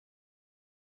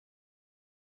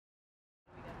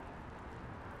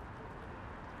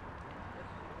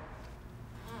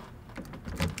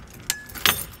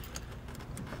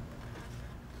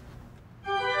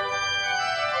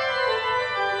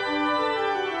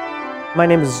My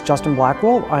name is Thomas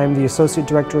Blackwell. I am the Associate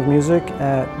Director of Music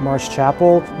at Marsh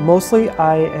Chapel. Mostly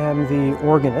I am the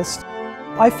organist.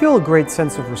 I feel a great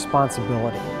sense of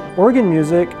responsibility. Organ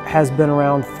music has been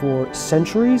around for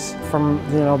centuries, from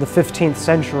the 15th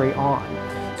century on.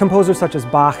 Composers such as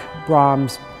Bach,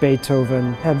 Brahms,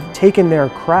 Beethoven have taken their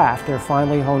craft, their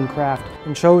finely honed craft,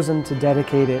 and chosen to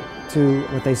dedicate it to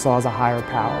what they saw as a higher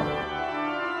power.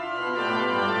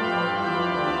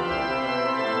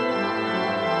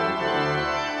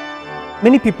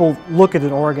 Many people look at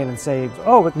an organ and say,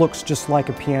 oh, it looks just like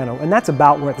a piano, and that's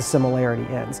about where the similarity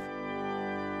ends.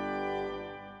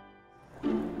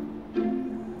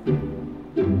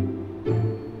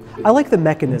 I like the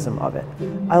mechanism of it.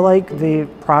 I like the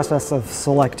process of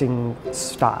selecting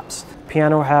stops.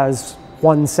 Piano has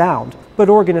one sound, but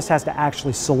organist has to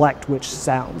actually select which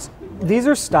sounds. These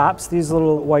are stops, these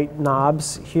little white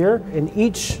knobs here, and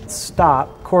each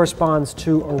stop corresponds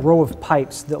to a row of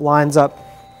pipes that lines up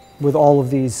with all of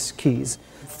these keys.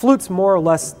 Flutes more or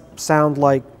less sound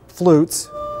like flutes.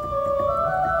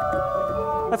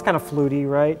 That's kind of fluty,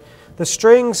 right? The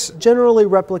strings generally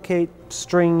replicate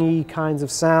stringy kinds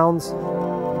of sounds.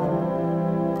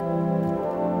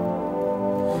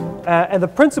 And the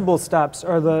principal stops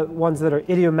are the ones that are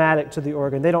idiomatic to the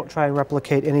organ. They don't try and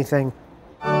replicate anything.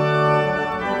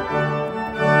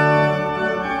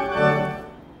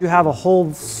 You have a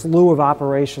whole slew of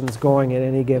operations going at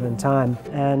any given time,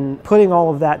 and putting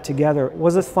all of that together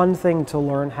was a fun thing to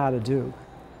learn how to do.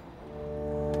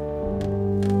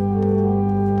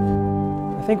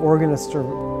 I think organists are,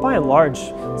 by and large,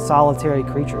 solitary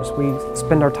creatures. We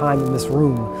spend our time in this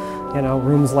room,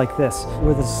 rooms like this,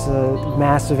 with this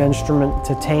massive instrument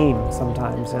to tame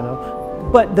sometimes,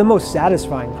 But the most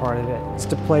satisfying part of it is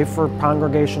to play for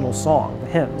congregational song, the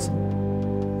hymns.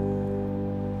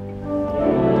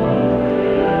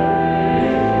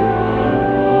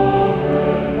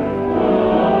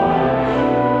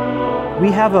 We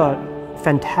have a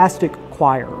fantastic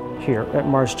choir here at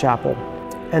Marsh Chapel,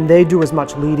 and they do as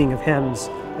much leading of hymns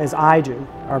as I do.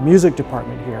 Our music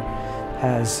department here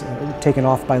has taken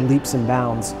off by leaps and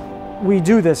bounds. We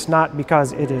do this not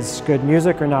because it is good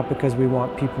music or not because we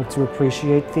want people to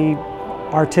appreciate the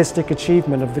artistic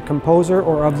achievement of the composer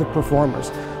or of the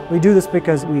performers. We do this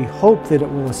because we hope that it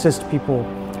will assist people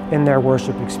in their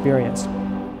worship experience.